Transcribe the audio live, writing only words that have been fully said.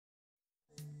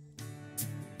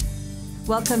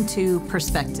Welcome to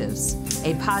Perspectives,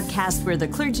 a podcast where the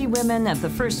clergy women of the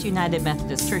First United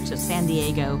Methodist Church of San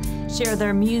Diego share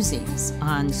their musings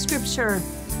on scripture,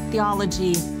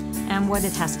 theology, and what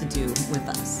it has to do with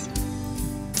us.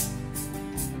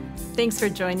 Thanks for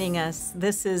joining us.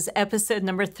 This is episode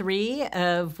number 3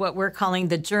 of what we're calling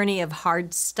The Journey of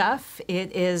Hard Stuff.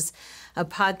 It is a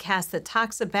podcast that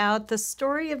talks about the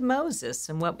story of Moses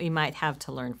and what we might have to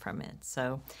learn from it.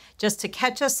 So just to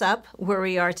catch us up where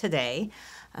we are today,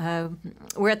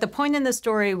 we're at the point in the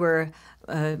story where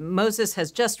Moses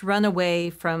has just run away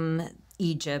from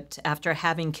Egypt after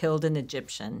having killed an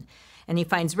Egyptian. And he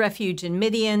finds refuge in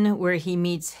Midian, where he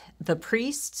meets the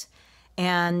priest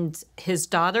and his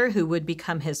daughter, who would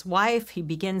become his wife. He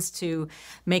begins to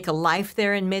make a life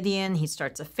there in Midian. He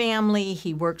starts a family.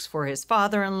 He works for his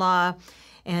father-in-law,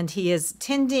 and he is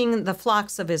tending the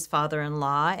flocks of his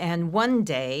father-in-law. And one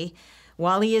day,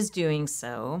 while he is doing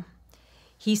so,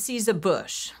 he sees a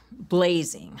bush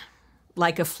blazing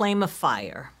like a flame of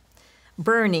fire,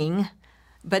 burning,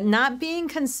 but not being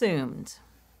consumed.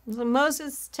 So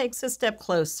Moses takes a step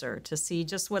closer to see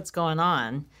just what's going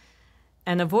on.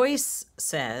 And a voice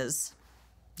says,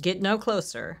 "Get no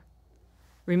closer.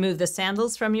 Remove the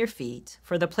sandals from your feet,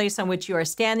 for the place on which you are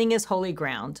standing is holy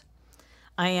ground.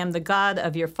 I am the God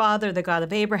of your father, the God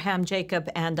of Abraham, Jacob,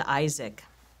 and Isaac."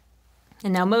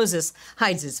 And now Moses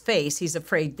hides his face. He's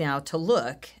afraid now to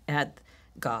look at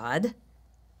God.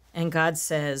 And God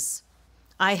says,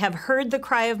 "I have heard the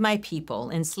cry of my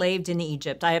people enslaved in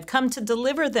Egypt. I have come to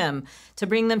deliver them, to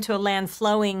bring them to a land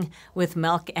flowing with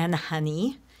milk and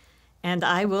honey. And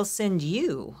I will send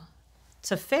you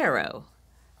to Pharaoh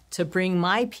to bring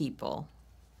my people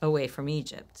away from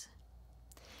Egypt."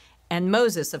 And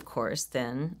Moses, of course,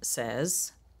 then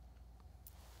says,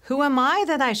 "Who am I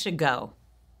that I should go?"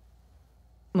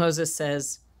 Moses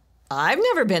says, "I've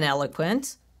never been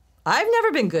eloquent. I've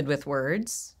never been good with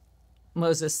words."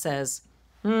 Moses says,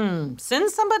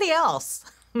 "Send somebody else."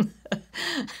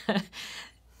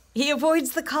 He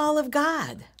avoids the call of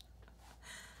God.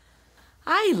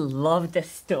 I love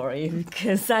this story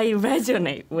because I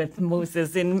resonate with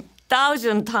Moses in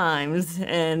 1,000 times.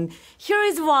 And here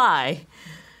is why.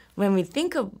 When we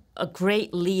think of a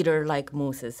great leader like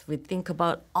Moses, we think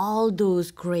about all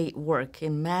those great work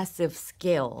in massive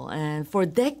scale and for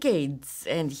decades.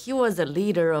 And he was a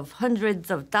leader of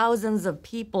hundreds of thousands of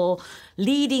people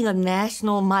leading a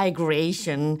national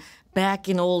migration back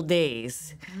in old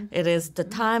days. It is the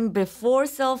time before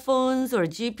cell phones or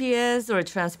GPS or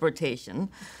transportation.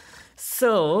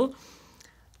 So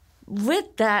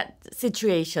with that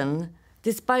situation,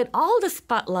 despite all the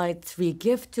spotlights we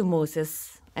give to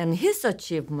Moses and his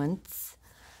achievements,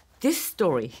 this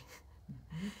story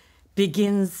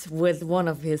begins with one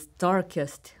of his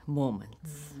darkest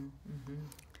moments.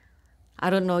 I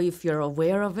don't know if you're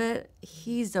aware of it.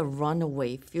 He's a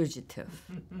runaway fugitive.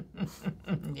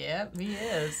 Yep, he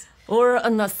is. Or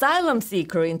an asylum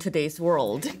seeker in today's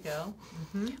world. There you go.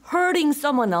 Herding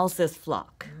someone else's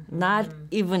flock, not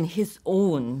even his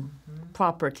own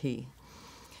property.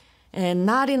 And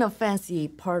not in a fancy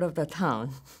part of the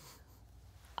town,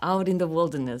 out in the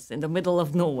wilderness, in the middle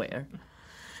of nowhere.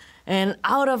 And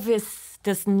out of this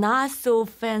not so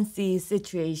fancy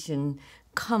situation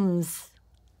comes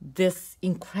this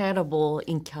incredible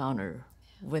encounter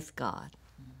with God,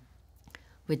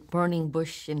 with burning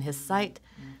bush in his sight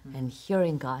and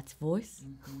hearing God's voice.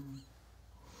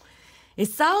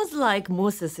 It sounds like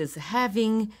Moses is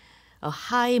having a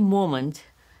high moment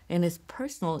in his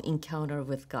personal encounter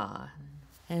with God,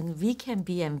 and we can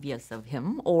be envious of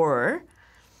him or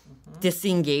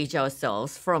disengage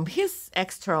ourselves from his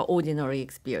extraordinary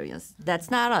experience. That's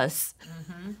not us.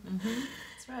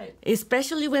 Right.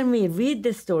 Especially when we read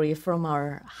the story from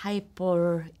our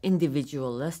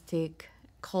hyper-individualistic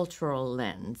cultural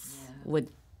lens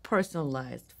with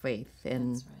personalized faith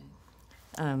and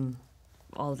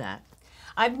all that.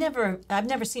 I've never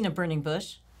seen a burning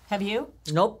bush. Have you?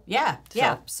 Nope. Yeah.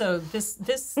 So that's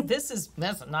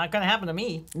not going to happen to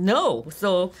me. No.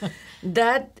 So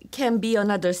that can be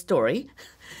another story.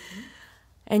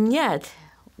 And yet,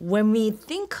 when we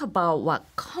think about what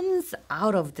comes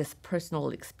out of this personal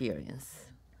experience,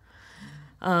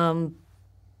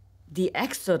 the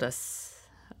exodus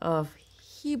of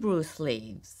Hebrew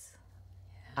slaves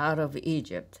out of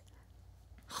Egypt,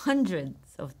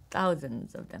 hundreds of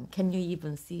thousands of them. Can you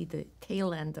even see the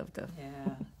tail end of the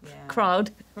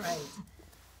crowd? Right.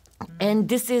 And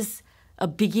this is a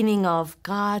beginning of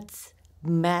God's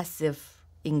massive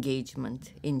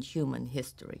engagement in human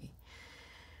history.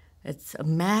 It's a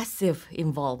massive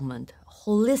involvement,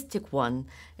 holistic one,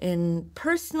 in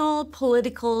personal,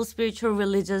 political, spiritual,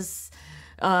 religious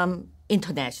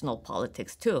international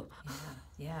politics too.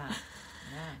 Yeah.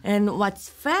 And what's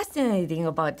fascinating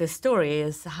about this story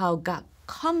is how God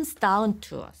comes down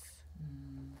to us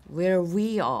where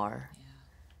we are.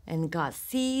 Yeah. And God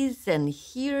sees and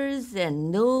hears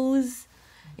and knows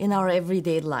in our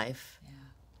everyday life.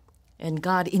 Yeah. And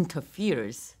God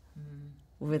interferes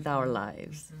with our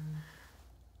lives.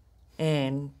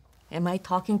 And am I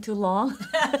talking too long?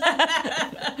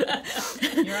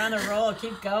 You're on a roll.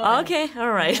 Keep going. Okay,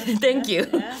 all right. Thank you.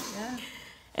 Yeah.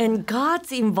 And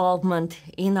God's involvement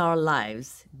in our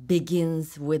lives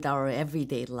begins with our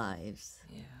everyday lives.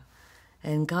 Yeah.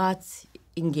 And God's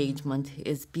engagement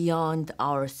is beyond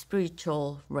our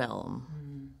spiritual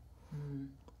realm.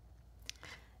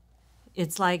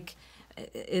 It's like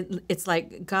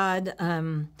God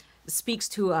speaks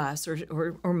to us,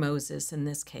 or Moses in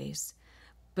this case,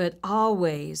 but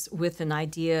always with an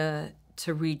idea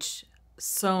to reach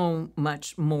so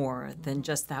much more than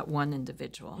just that one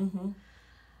individual.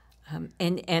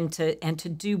 And to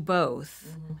do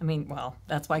both. I mean, well,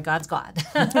 that's why God's God,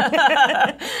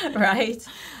 right?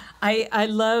 I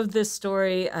love this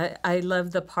story. I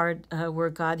love the part where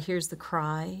God hears the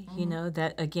cry. You know,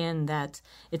 that again, that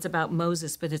it's about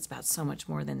Moses, but it's about so much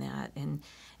more than that. And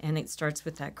it starts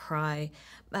with that cry.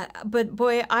 But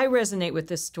boy, I resonate with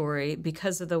this story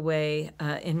because of the way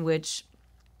in which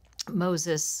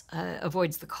Moses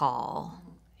avoids the call.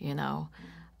 You know.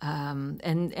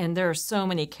 And there are so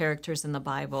many characters in the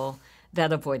Bible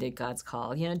that avoided God's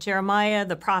call. You know, Jeremiah,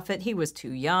 the prophet, he was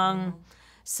too young.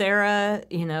 Sarah,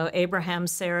 you know,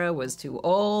 Abraham's Sarah was too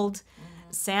old.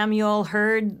 Samuel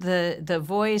heard the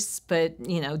voice, but,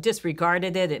 you know,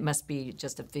 disregarded it. It must be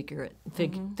just a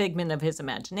figment of his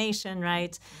imagination,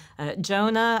 right?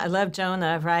 Jonah, I love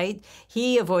Jonah, right?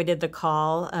 He avoided the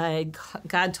call.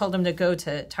 God told him to go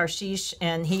to Tarshish,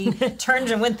 and he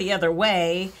turned and went the other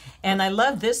way. And I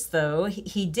love this, though.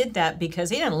 He did that because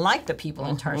he didn't like the people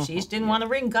in Tarshish, didn't want to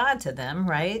bring God to them,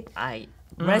 right? I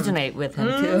resonate with him,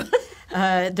 too.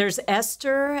 There's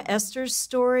Esther's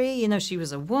story. You know, she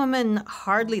was a woman,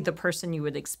 hardly the person you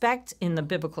would expect in the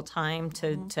biblical time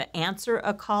to answer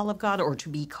a call of God or to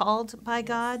be called by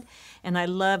God. And I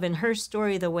love in her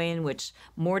story the way in which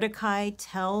Mordecai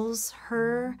tells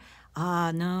her,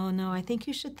 no, I think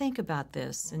you should think about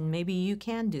this, and maybe you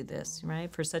can do this,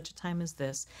 right, for such a time as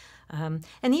this. And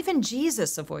even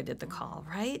Jesus avoided the call,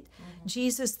 right?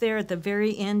 Jesus there at the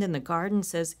very end in the garden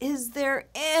says, is there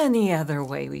any other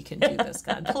way we can do this,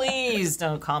 God? Please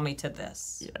don't call me to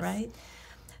this, yes. Right?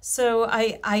 So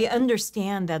I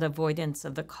understand that avoidance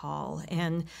of the call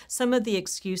and some of the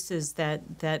excuses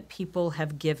that people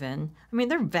have given. I mean,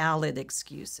 they're valid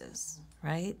excuses,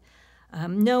 right?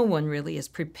 No one really is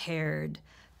prepared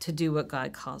to do what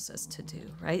God calls us to do,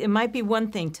 right? It might be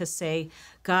one thing to say,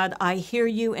 God, I hear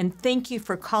you and thank you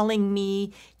for calling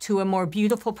me to a more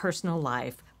beautiful personal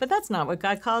life. But that's not what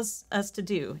God calls us to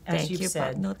do, as you've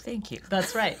said. No, thank you.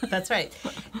 That's right.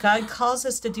 God calls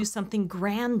us to do something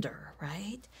grander,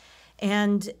 right?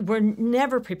 And we're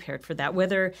never prepared for that,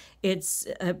 whether it's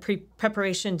a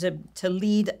preparation to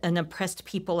lead an oppressed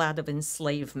people out of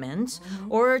enslavement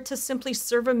or to simply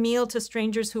serve a meal to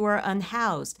strangers who are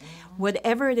unhoused.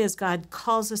 Whatever it is God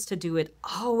calls us to do, it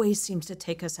always seems to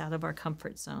take us out of our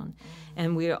comfort zone.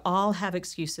 And we all have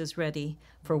excuses ready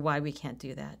for why we can't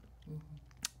do that.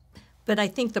 But I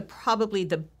think probably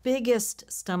the biggest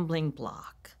stumbling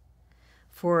block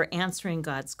for answering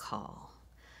God's call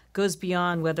goes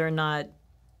beyond whether or not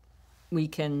we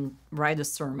can write a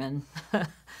sermon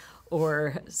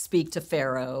or speak to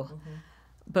Pharaoh,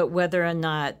 but whether or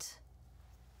not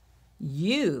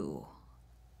you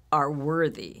are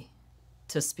worthy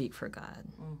to speak for God,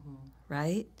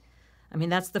 right? I mean,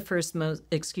 that's the first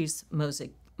excuse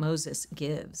Moses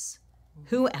gives.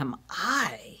 Who am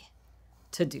I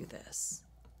to do this?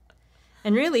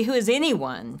 And really, who is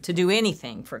anyone to do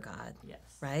anything for God,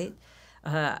 right?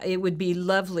 It would be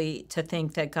lovely to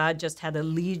think that God just had a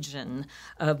legion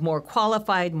of more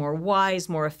qualified, more wise,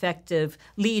 more effective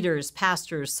leaders,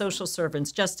 pastors, social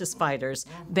servants, justice fighters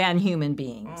than human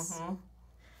beings.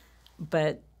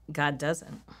 But God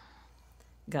doesn't.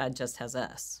 God just has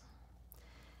us,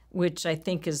 which I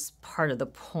think is part of the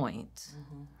point,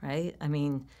 right? I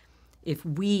mean, if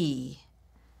we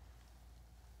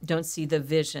don't see the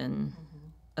vision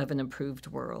of an improved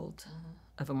world,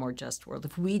 of a more just world,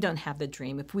 if we don't have the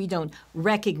dream, if we don't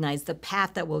recognize the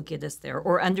path that will get us there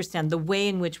or understand the way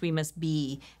in which we must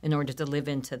be in order to live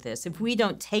into this, if we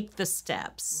don't take the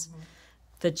steps,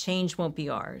 the change won't be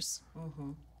ours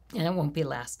and it won't be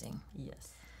lasting. Yes.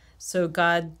 So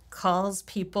God calls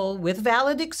people with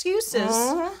valid excuses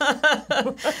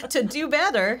to do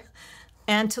better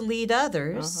and to lead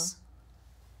others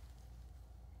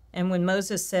And when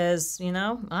Moses says,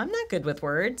 I'm not good with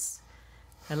words,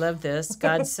 I love this.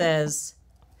 God says,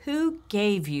 who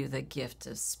gave you the gift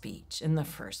of speech in the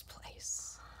first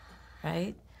place?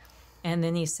 Right? And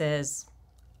then he says,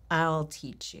 I'll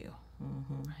teach you.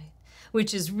 Right?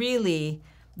 Which is really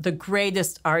the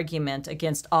greatest argument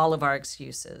against all of our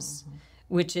excuses,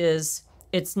 which is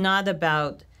it's not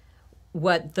about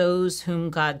what those whom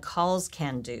God calls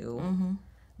can do,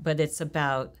 but it's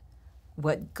about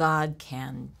what God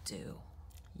can do.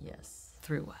 Yes.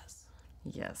 Through us.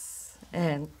 Yes.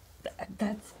 And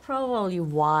that's probably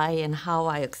why and how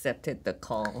I accepted the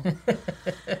call.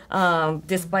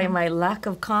 Despite my lack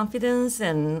of confidence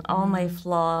and all my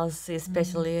flaws,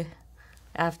 especially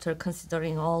after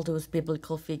considering all those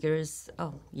biblical figures,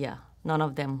 none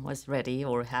of them was ready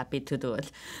or happy to do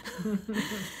it.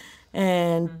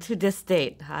 And to this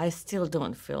date, I still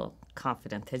don't feel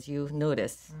confident, as you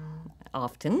notice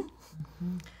often.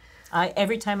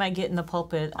 Every time I get in the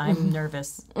pulpit, I'm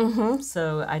nervous.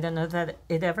 So I don't know that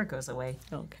it ever goes away.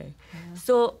 Okay. Yeah.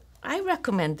 So I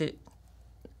recommend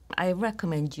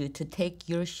you to take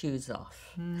your shoes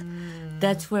off.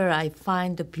 That's where I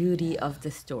find the beauty of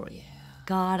the story. Yeah.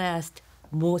 God asked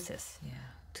Moses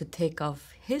to take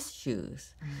off his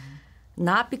shoes,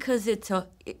 not because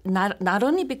not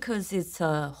only because it's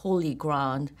a holy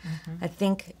ground. I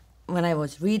think when I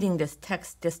was reading this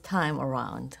text this time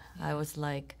around, I was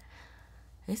like,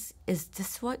 is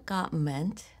this what God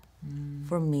meant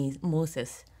for me,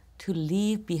 Moses, to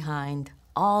leave behind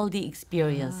all the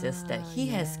experiences that he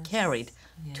has carried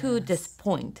to this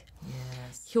point?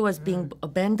 Yes. He was being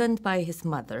abandoned by his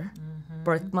mother,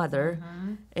 birth mother,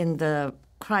 in the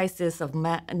crisis of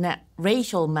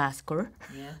racial massacre.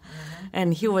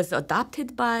 And he was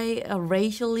adopted by a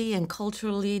racially and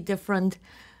culturally different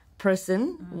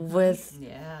person with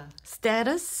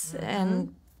status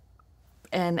and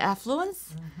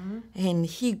affluence. And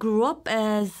he grew up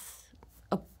as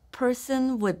a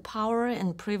person with power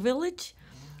and privilege,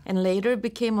 and later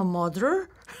became a murderer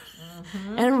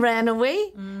and ran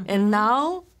away, and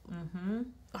now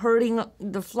herding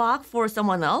the flock for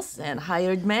someone else and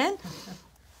hired man.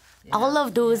 All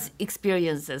of those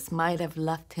experiences might have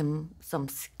left him some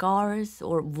scars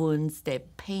or wounds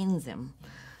that pains him.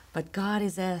 But God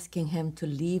is asking him to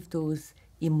leave those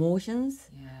emotions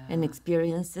and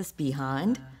experiences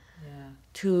behind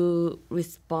to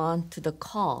respond to the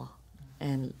call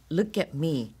and look at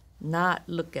me, not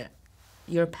look at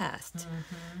your past.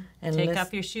 And take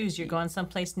off your shoes. You're going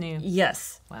someplace new.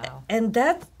 Yes. Wow. And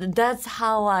that's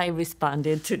how I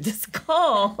responded to this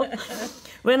call.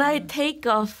 When I take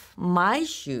off my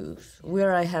shoes,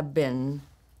 where I have been,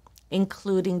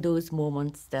 including those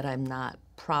moments that I'm not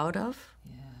proud of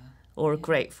or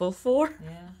grateful for,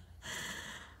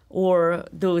 or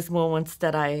those moments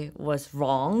that I was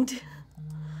wronged.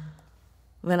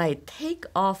 When I take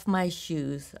off my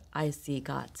shoes, I see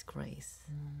God's grace.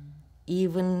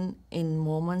 Even in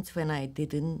moments when I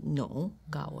didn't know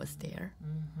God was there.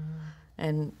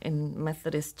 And in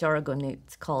Methodist jargon,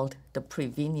 it's called the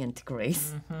prevenient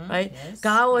grace, right? Yes,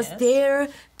 God was there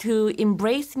to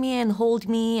embrace me and hold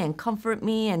me and comfort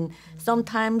me and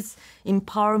sometimes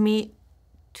empower me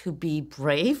to be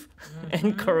brave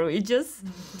and courageous,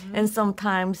 and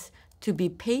sometimes to be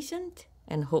patient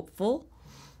and hopeful.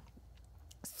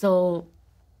 So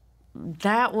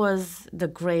that was the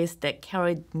grace that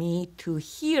carried me to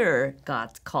hear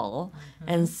God's call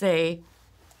and say,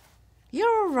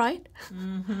 you're all right.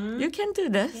 You can do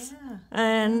this.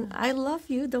 And I love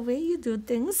you the way you do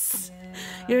things.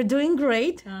 You're doing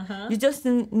great. You just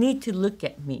need to look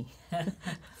at me.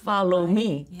 Follow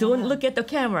me. Don't look at the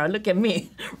camera. Look at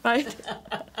me. Right?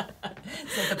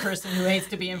 So the person who hates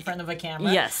to be in front of a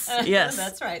camera. Yes.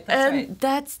 That's right.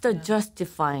 That's the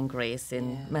justifying grace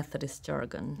in Methodist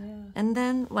jargon. And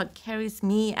then what carries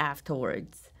me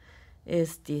afterwards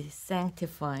is the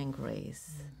sanctifying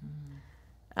grace.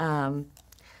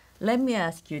 Let me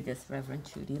ask you this, Reverend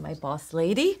Trudy, my boss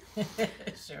lady.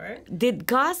 Sure. Did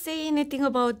God say anything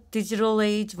about digital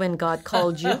age when God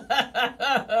called you?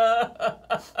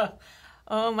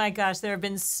 Oh my gosh, there have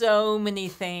been so many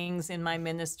things in my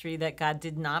ministry that God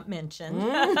did not mention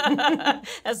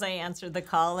as I answered the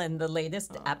call, and the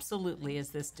latest absolutely is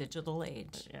this digital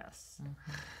age. Yes.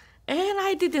 And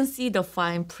I didn't see the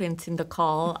fine print in the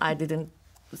call. I didn't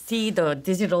see the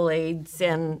digital age,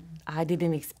 and I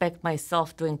didn't expect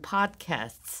myself doing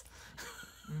podcasts.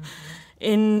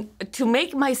 To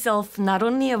make myself not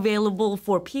only available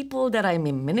for people that I'm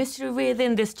in ministry with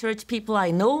in this church, people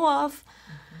I know of,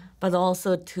 but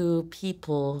also to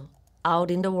people out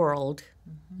in the world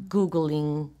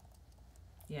Googling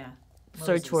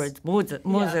search words,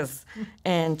 Moses,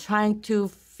 and trying to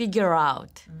figure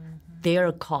out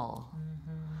their call.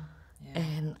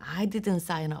 And I didn't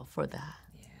sign up for that.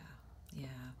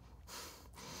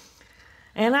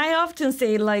 And I often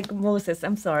say, like Moses,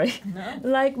 I'm sorry,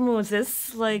 like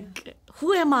Moses, like,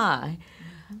 who am I?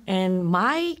 And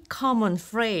my common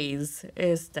phrase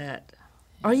is that,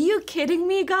 are you kidding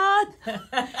me, God?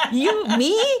 You,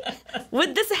 me?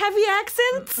 With this heavy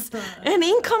accents and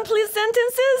incomplete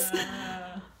sentences?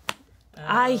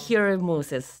 I hear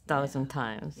Moses 1,000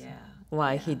 times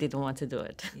why he didn't want to do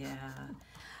it.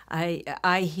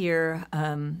 I hear,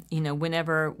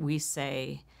 whenever we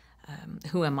say,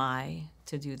 who am I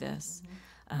to do this?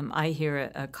 I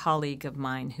hear a colleague of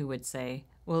mine who would say,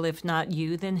 well, if not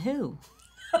you, then who?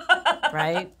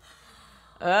 Right?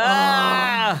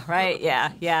 Right,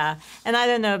 yeah. And I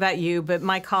don't know about you, but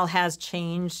my call has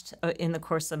changed in the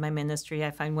course of my ministry.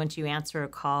 I find once you answer a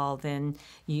call, then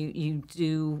you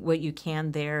do what you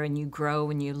can there, and you grow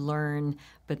and you learn,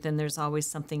 but then there's always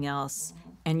something else,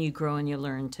 and you grow and you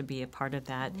learn to be a part of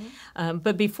that.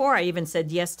 But before I even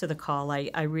said yes to the call,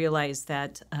 I realized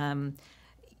that I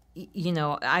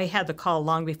had the call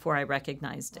long before I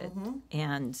recognized it.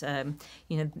 And,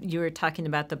 you were talking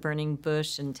about the burning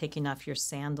bush and taking off your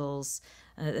sandals.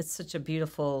 It's such a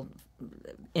beautiful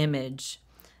image.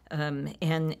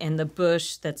 And the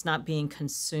bush that's not being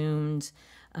consumed.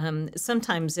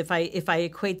 Sometimes if I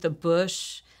equate the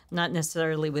bush, not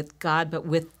necessarily with God, but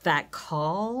with that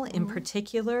call in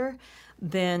particular,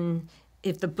 then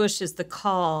if the bush is the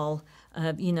call,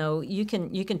 you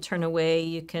can turn away,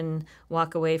 you can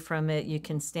walk away from it, you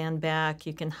can stand back,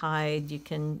 you can hide, you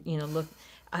can, look.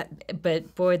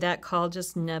 But boy, that call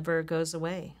just never goes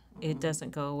away. It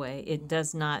doesn't go away. It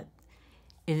does not.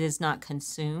 It is not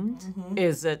consumed.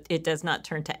 It does not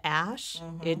turn to ash.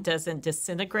 It doesn't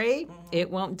disintegrate. It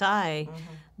won't die.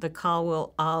 The call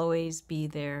will always be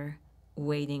there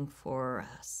waiting for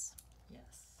us.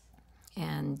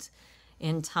 And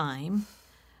in time,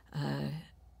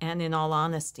 and in all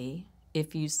honesty,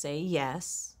 if you say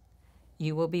yes,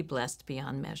 you will be blessed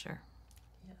beyond measure.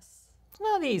 It's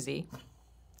not easy,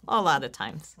 a lot of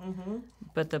times.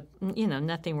 But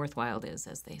nothing worthwhile is,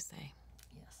 as they say.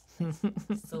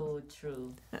 So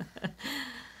true.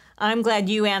 I'm glad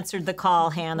you answered the call,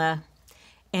 Hannah.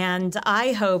 And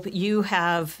I hope you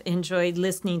have enjoyed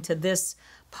listening to this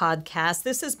podcast.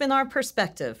 This has been our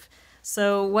perspective.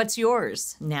 So what's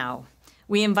yours now?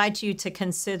 We invite you to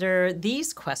consider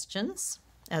these questions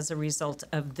as a result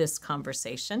of this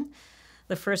conversation.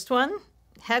 The first one,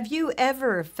 have you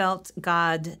ever felt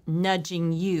God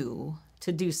nudging you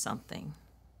to do something?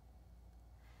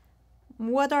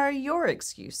 What are your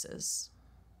excuses?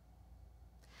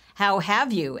 How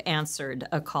have you answered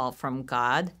a call from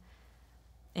God?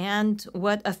 And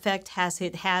what effect has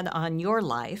it had on your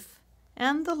life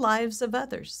and the lives of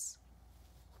others?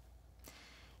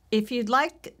 If you'd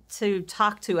like to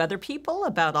talk to other people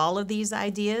about all of these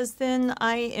ideas, then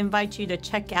I invite you to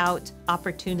check out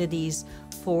opportunities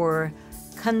for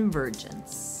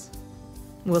convergence.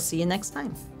 We'll see you next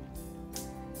time.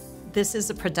 This is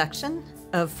a production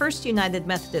of First United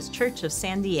Methodist Church of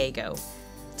San Diego.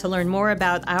 To learn more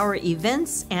about our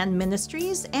events and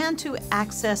ministries and to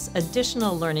access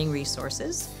additional learning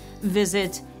resources,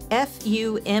 visit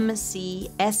FUMCSD.org.